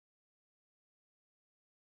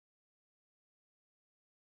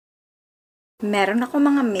Meron ako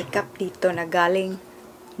mga makeup dito na galing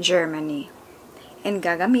Germany. And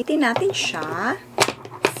gagamitin natin siya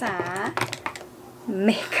sa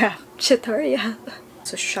makeup tutorial.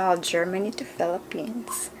 SOSYAL, Germany to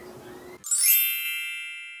Philippines.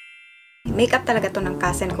 Makeup talaga to ng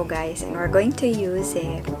cousin ko, guys. And we're going to use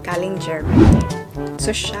it galing Germany.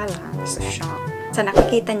 SOSYAL, ha? SOSYAL. Sa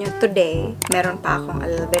nakikita nyo today, meron pa akong a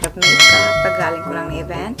little bit of makeup. Pag galing ko lang na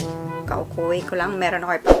event, kaukuwi ko lang. Meron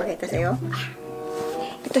ako ipapakita sa'yo.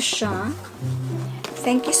 Ito siya.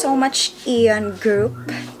 Thank you so much, Ian Group.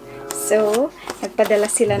 So,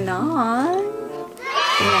 nagpadala sila ng...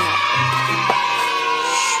 Tingnan natin.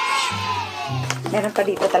 Meron pa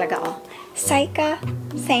dito talaga, oh. Cyka,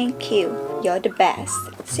 thank you. You're the best.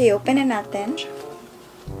 So, open na natin.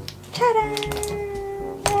 Tada!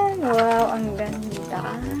 Wow, ang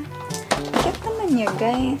ganda. Cute naman niya,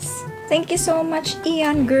 guys. Thank you so much,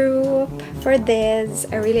 Ian Group, for this.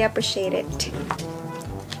 I really appreciate it.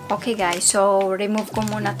 Okay, guys. So, remove ko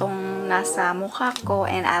muna tong nasa mukha ko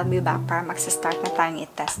and I'll be back para magsa-start na tayong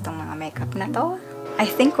i-test tong mga makeup na to. I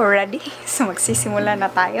think we're ready. So, magsisimula na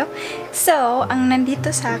tayo. So, ang nandito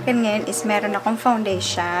sa akin ngayon is meron akong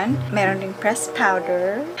foundation, meron ding pressed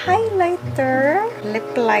powder, highlighter, lip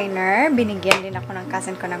liner, binigyan din ako ng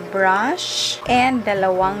cousin ko ng brush, and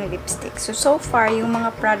dalawang lipstick. So far, yung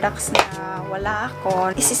mga products na wala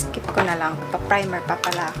ako, isi-skip ko na lang. Pa-primer pa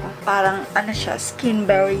pala ako. Parang, ano siya, skin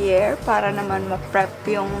barrier, para naman ma-prep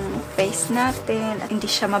yung face natin. At hindi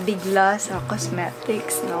siya mabigla sa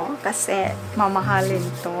cosmetics, no? Kasi, mamahalin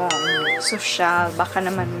to. SOSYAL, baka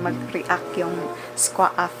naman mag-react yung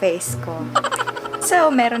face ko.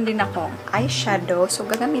 So, meron din akong eyeshadow. So,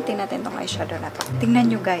 gagamitin natin tong eyeshadow na to.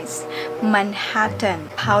 Tingnan nyo, guys.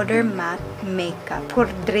 Manhattan Powder Matte Makeup.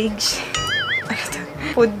 Pudrigs.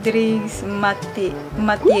 Pudrigs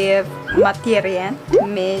Materien.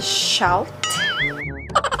 Michout.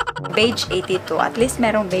 Beige 82. At least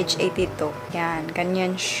merong beige 82. Yan,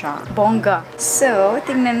 ganyan siya. Bongga. So,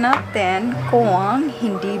 tingnan natin kung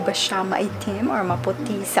hindi ba siya maitim or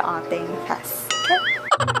maputi sa ating face. Okay?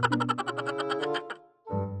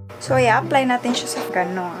 So, i-apply natin siya sa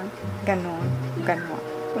ganon. Ganon. Ganon.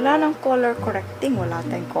 Wala nang color correcting. Wala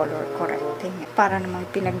tayong color correcting. Para namang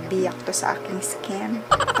pinagbiyak to sa aking skin.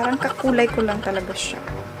 Parang kakulay ko lang talaga siya.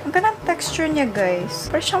 Ang ganang texture niya, guys.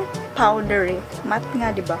 Parang siyang powdery. Matte nga,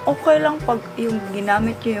 diba? Okay lang pag yung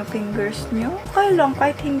ginamit niyo yung fingers niyo. Okay lang,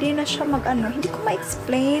 kahit hindi na siya mag-ano. Hindi ko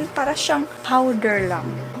ma-explain. Para siyang powder lang.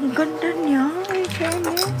 Ang ganda niya. Ay,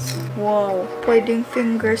 fairness. Wow. Pwedeng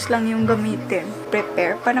fingers lang yung gamitin.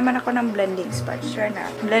 Prepare pa naman ako ng blending sponge. Sure na.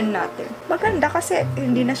 Blend natin. Maganda kasi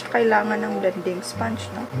hindi na siya kailangan ng blending sponge,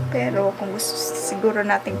 no? Pero kung gusto siguro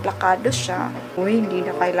nating plakado siya, hindi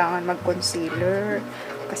na kailangan mag-concealer.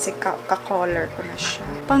 Kasi ka-color ko na siya.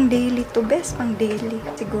 Pang daily to, best. Pang daily.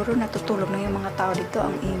 Siguro natutulog na yung mga tao dito.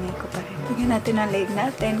 Ang ingay ko pa rin. Tingnan natin ang leg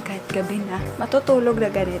natin kahit gabi na. Matutulog na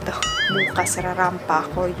ganito. Bukas rarampa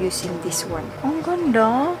ako using this one. Ang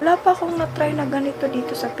ganda. Wala pa akong na-try na ganito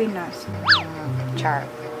dito sa Pinas. Char.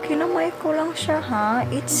 Kinamay ko lang siya, ha?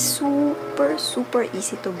 It's super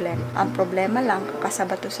easy to blend. Ang problema lang,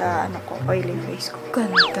 kakasaba to sa oily face ko.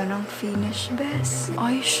 Ganda ng finish, best.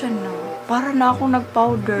 Ay, siya na. Para na akong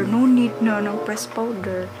nag-powder. No need na ng press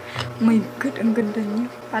powder. My God, ang ganda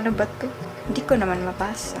niya. Ano ba to? Hindi ko naman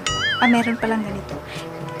mabasa. Meron palang ganito.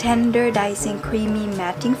 Tenderdizing creamy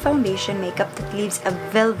matting foundation makeup that leaves a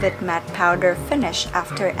velvet matte powder finish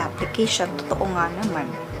after application. Totoo nga naman.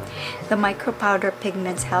 The micro powder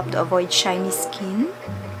pigments help to avoid shiny skin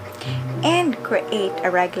and create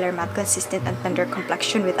a regular matte, consistent and tender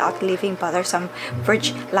complexion without leaving bothersome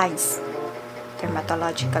verge lines.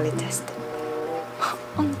 Dermatologically tested.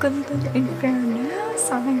 Ang ganda niya, in fairness.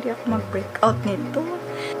 Sana hindi ako mag-breakout nito.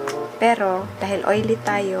 Pero, dahil oily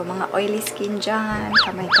tayo, mga oily skin dyan,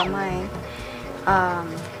 kamay-kamay,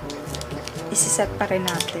 isiset pa rin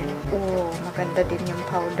natin. Maganda din yung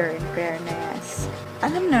powder, in fairness.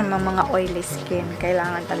 Alam na naman mga oily skin,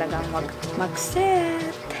 kailangan talagang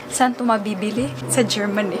mag-set. Saan ito mabibili? Sa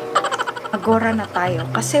Germany. Agora na tayo.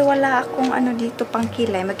 Kasi wala akong dito pang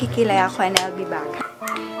kilay. Magkikilay ako and I'll be back.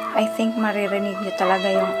 I think maririnig niyo talaga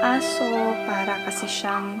yung aso. Para kasi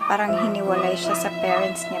siyang, parang hiniwalay siya sa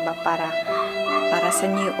parents niya ba? Para sa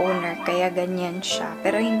new owner. Kaya ganyan siya.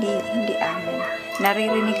 Pero hindi amin.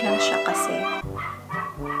 Naririnig lang siya kasi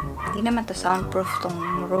hindi naman to soundproof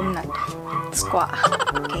tong room na to. Squaw.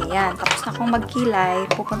 Okay, yan. Tapos na akong magkilay.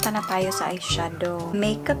 Pupunta na tayo sa eyeshadow.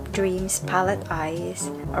 Makeup Dreams Palette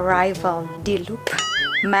Eyes Arrival Deluxe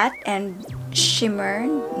Matte and Shimmer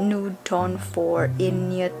Nude Tone 4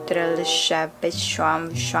 in Neutral Shade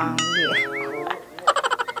Shwam Shwang.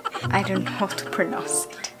 I don't know how to pronounce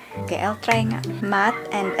it. Okay, I'll try nga.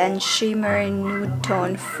 Matte and shimmer nude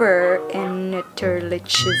tone fur and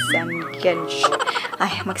Netterliches and Gensch.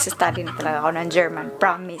 Ay, magsastudy na talaga ako ng German.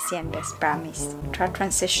 Promise yan, best promise.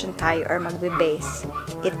 Transition tayo or magbe-base.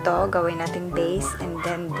 Ito, gawin natin base. And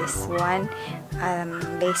then this one,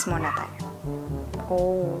 base muna tayo.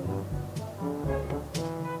 Oh.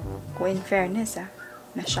 In fairness,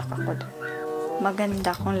 na-shock ako dun.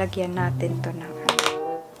 Maganda kung lagyan natin to ng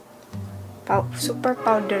super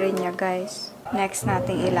powdery niya, guys. Next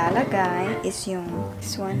nating ilalagay is yung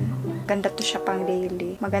this one. Ganda to siya pang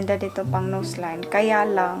daily. Maganda dito pang nose line. Kaya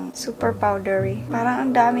lang, super powdery. Parang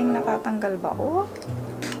ang daming natatanggal ba? Oh!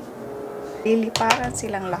 Liliparan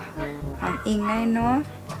silang lahat. Ang ingay, no?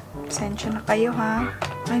 Pasensya na kayo, ha?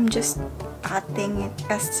 I'm just cutting it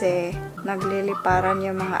kasi nagliliparan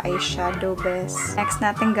yung mga eyeshadow best. Next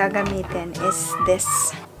natin gagamitin is this.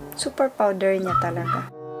 Super powder niya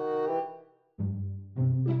talaga.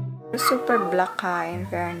 Super black, ha, in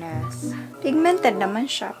fairness. Pigmented naman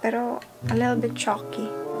siya, pero a little bit chalky.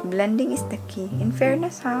 Blending is the key. In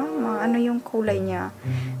fairness, ha, ano yung kulay niya.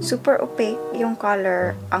 Super opaque yung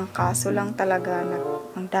color. Ang kaso lang talaga na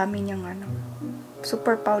ang dami niyang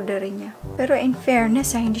super powdery niya. Pero in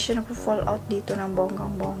fairness, ha, hindi siya nagpo-fall out dito ng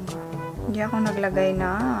bonggang-bongga. Hindi ako naglagay na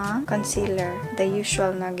concealer. The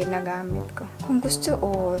usual na ginagamit ko. Kung gusto,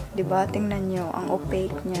 diba, tingnan nyo, ang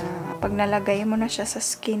opaque niya. Pag nalagay mo na siya sa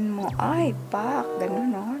skin mo, ay, pak,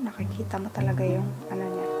 ganun, no? Nakikita mo talaga yung,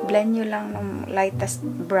 niya. Blend nyo lang ng lightest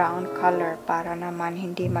brown color para naman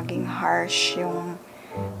hindi maging harsh yung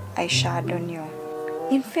eyeshadow nyo.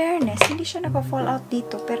 In fairness, hindi siya nagpa-fall out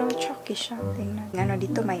dito, pero chalky siya. Tingnan.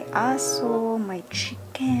 Dito may aso, may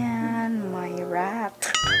chicken, may rat.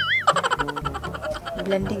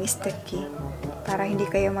 Blending is the key. Para hindi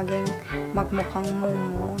kayo magmukhang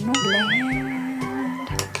mumu, no?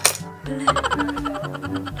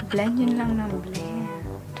 Blend yun lang ng blend.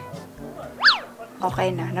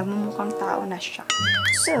 Okay na. Nagmumukhang tao na siya.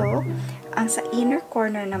 So, ang sa inner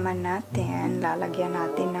corner naman natin, lalagyan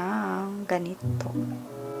natin ng ganito.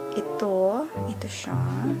 Ito siya.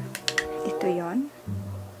 Ito yon.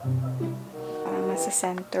 Nasa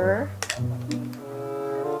center.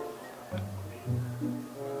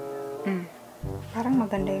 Parang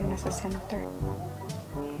maganda yung nasa center.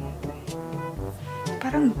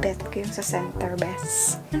 Parang bet ko yung sa center,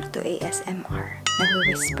 best. Ano to? ASMR.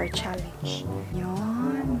 Nag-whisper challenge.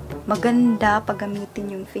 Yun. Maganda pag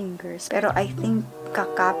gamitin yung fingers. Pero I think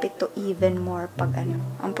kakapit to even more pag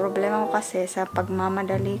Ang problema ko kasi sa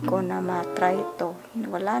pagmamadali ko na matry ito,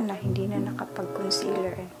 wala na. Hindi na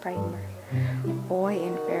nakapag-concealer and primer. Oy,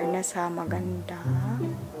 in fairness, ha, maganda.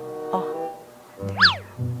 Oh.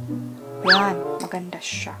 Yan, maganda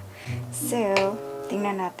siya. So,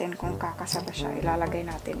 tingnan natin kung kakasaba siya. Ilalagay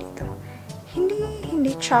natin dito.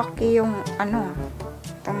 Hindi chalky yung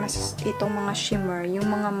itong mga shimmer, yung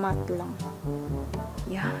mga matte lang.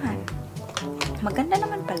 Yan. Maganda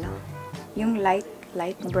naman pala. Yung light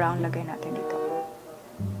brown lagay natin dito.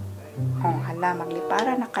 Oh, hala,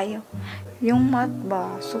 maglipara na kayo. Yung matte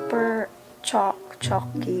ba, super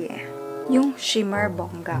chalky. Yung shimmer,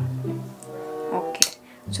 bongga. Okay.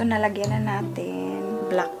 So, nalagyan na natin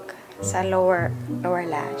black sa lower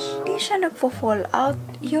lash. Hindi siya nagpo-fall out.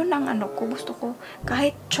 Yun ang ko. Gusto ko,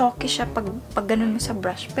 kahit chalky siya pag ganun mo sa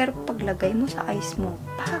brush, pero paglagay mo sa eyes mo,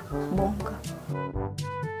 pak, bongga.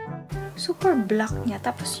 Super black niya.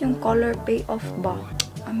 Tapos yung color payoff ba?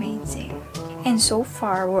 Amazing. And so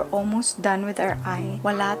far, we're almost done with our eye.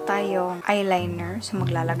 Wala tayong eyeliner. So,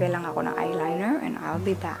 maglalagay lang ako ng eyeliner and I'll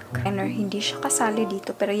be back. Eyeliner, hindi siya kasali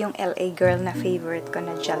dito pero yung LA girl na favorite ko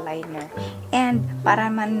na gel liner. And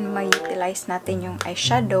para man ma-utilize natin yung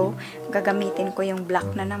eyeshadow, gagamitin ko yung black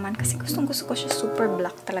na naman kasi gustong-gusto ko siya. Super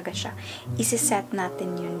black talaga siya. Isi-set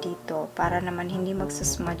natin yun dito para naman hindi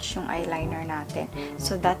magsusmudge yung eyeliner natin.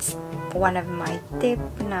 So, that's one of my tip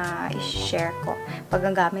na i-share ko. Pag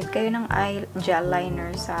gagamit kayo ng gel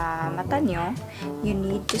liner sa mata nyo, you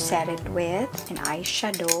need to set it with an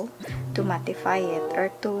eyeshadow to mattify it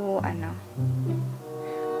or to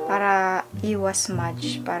para iwas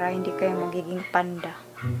smudge, para hindi kayo magiging panda.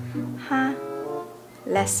 Ha?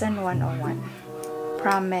 Lesson 101.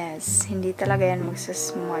 Promise, hindi talaga yan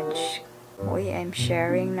magsasmudge. Uy, I'm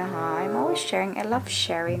sharing na, ha? I'm always sharing. I love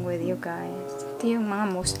sharing with you guys. Ito yung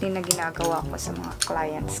mga mostly na ginagawa ko sa mga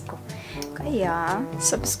clients ko. Kaya,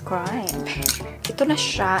 subscribe. Ito na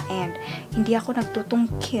siya and hindi ako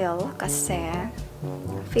nagtutungkil kasi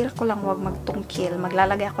feel ko lang wag magtungkil.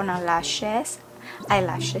 Maglalagay ako ng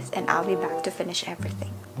eyelashes, and I'll be back to finish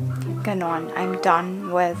everything. Ganon. I'm done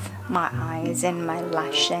with my eyes and my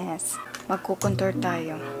lashes. Magkukontour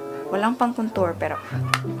tayo. Walang pang contour, pero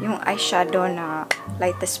yung eyeshadow na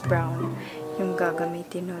lightest brown, yung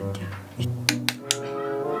gagamitin natin.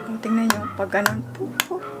 Tingnan nyo, pag ganun po.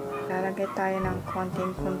 Lalagay tayo ng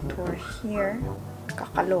konting contour here.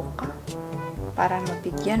 Kakaloka. Para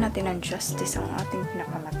mabigyan natin ng justice ang ating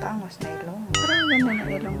pinakamatangos na ilong. Parang ganda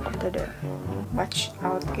na ilong ko today. Watch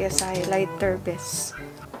out kaya sa highlighter bes.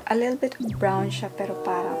 A little bit brown siya, pero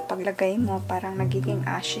parang paglagay mo, parang nagiging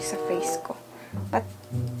ashy sa face ko. But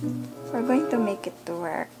we're going to make it to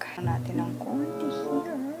work. Natin ng konti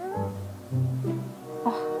here.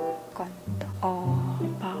 Oh, konto. Oh,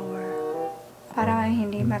 power. Parang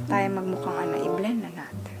hindi tayo magmukhang i-blend na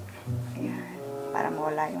natin. Ayan. Para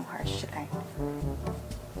mawala yung harsh line.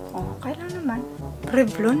 Oh, okay lang naman.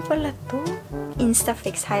 Revlon pala to.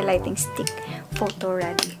 Instafix Highlighting Stick. Photo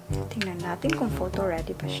ready. Tingnan natin kung photo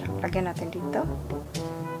ready pa siya. Lagyan natin dito.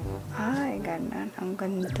 Ay, ganun. Ang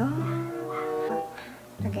ganda.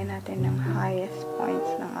 Lagyan natin ng highest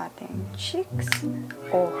points ng ating cheeks.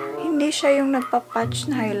 Oh, hindi siya yung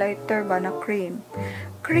nagpa-patch na highlighter ba na cream.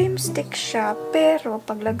 Cream stick siya, pero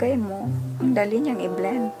paglagay mo, ang dali niyang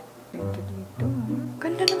i-blend. Dito.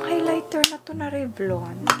 Ganda ng highlighter na to na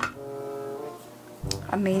Revlon.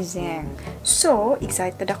 Amazing. So,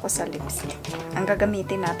 excited ako sa lipstick. Ang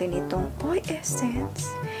gagamitin natin itong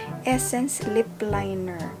Essence Lip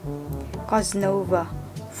Liner. Cosnova,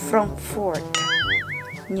 Frankfurt,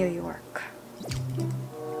 New York.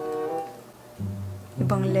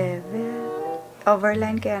 Ibang level.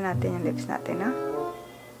 Overline kaya natin yung lips natin, ha?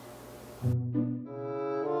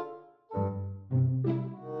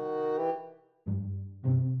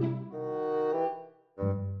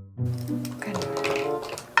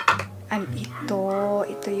 And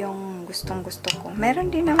ito yung gustong-gusto ko.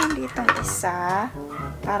 Meron din naman ditong isa.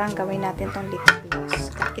 Parang gawin natin tong lip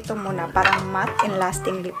gloss. Ito muna, parang matte and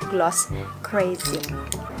lasting lip gloss. Crazy.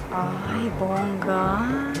 Ay, bongga.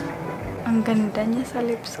 Ang ganda niya sa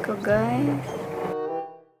lips ko, guys.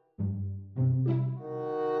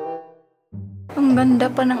 Ang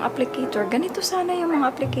ganda pa ng applicator. Ganito sana yung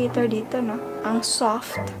mga applicator dito, no? Ang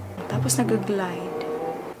soft. Tapos nag-glide.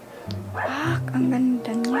 Ang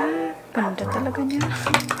ganda niya. Ganda talaga niya.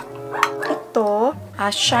 Ito,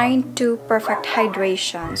 Shine 2 Perfect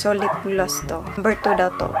Hydration. So, lip gloss to. Number 2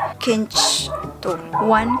 daw to. Kinch 2.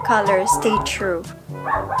 One color, stay true.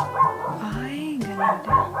 Ay, ganda.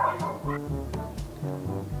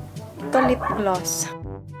 Ito, lip gloss.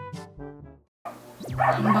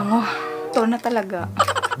 Ang bango. Ito na talaga.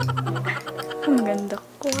 Ang ganda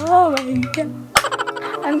ko. Oh my God.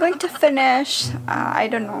 I'm going to finish.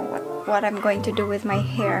 I don't know what I'm going to do with my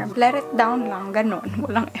hair. Let it down lang. Ganon.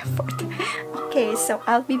 Walang effort. Okay, so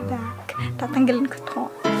I'll be back. Tatanggalin ko to.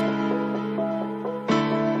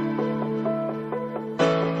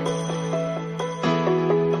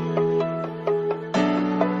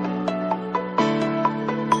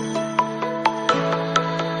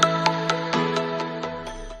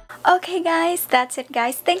 Okay guys, that's it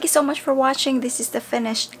guys. Thank you so much for watching. This is the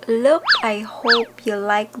finished look. I hope you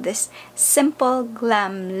like this simple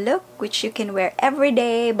glam look, which you can wear every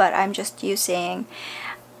day, but I'm just using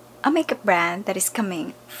a makeup brand that is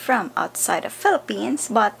coming from outside of Philippines.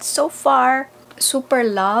 But so far, super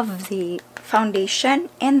love the foundation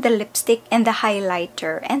and the lipstick and the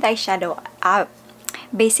highlighter and the eyeshadow.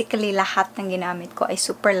 Basically, lahat ng ginamit ko, I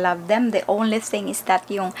super love them. The only thing is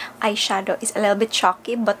that yung eyeshadow is a little bit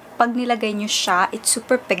chalky, but pag nilagay nyo siya, it's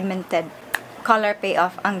super pigmented. Color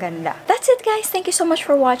payoff, ang ganda. That's it guys. Thank you so much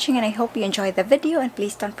for watching and I hope you enjoyed the video. And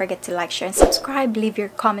please don't forget to like, share, and subscribe. Leave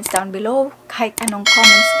your comments down below. Kahit anong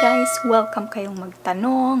comments guys, welcome kayong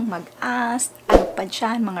magtanong, mag-ask, ano pa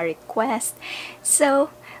dyan, mga request.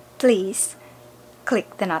 So, please,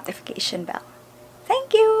 click the notification bell.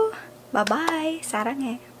 Thank you! Bye-bye! Sarang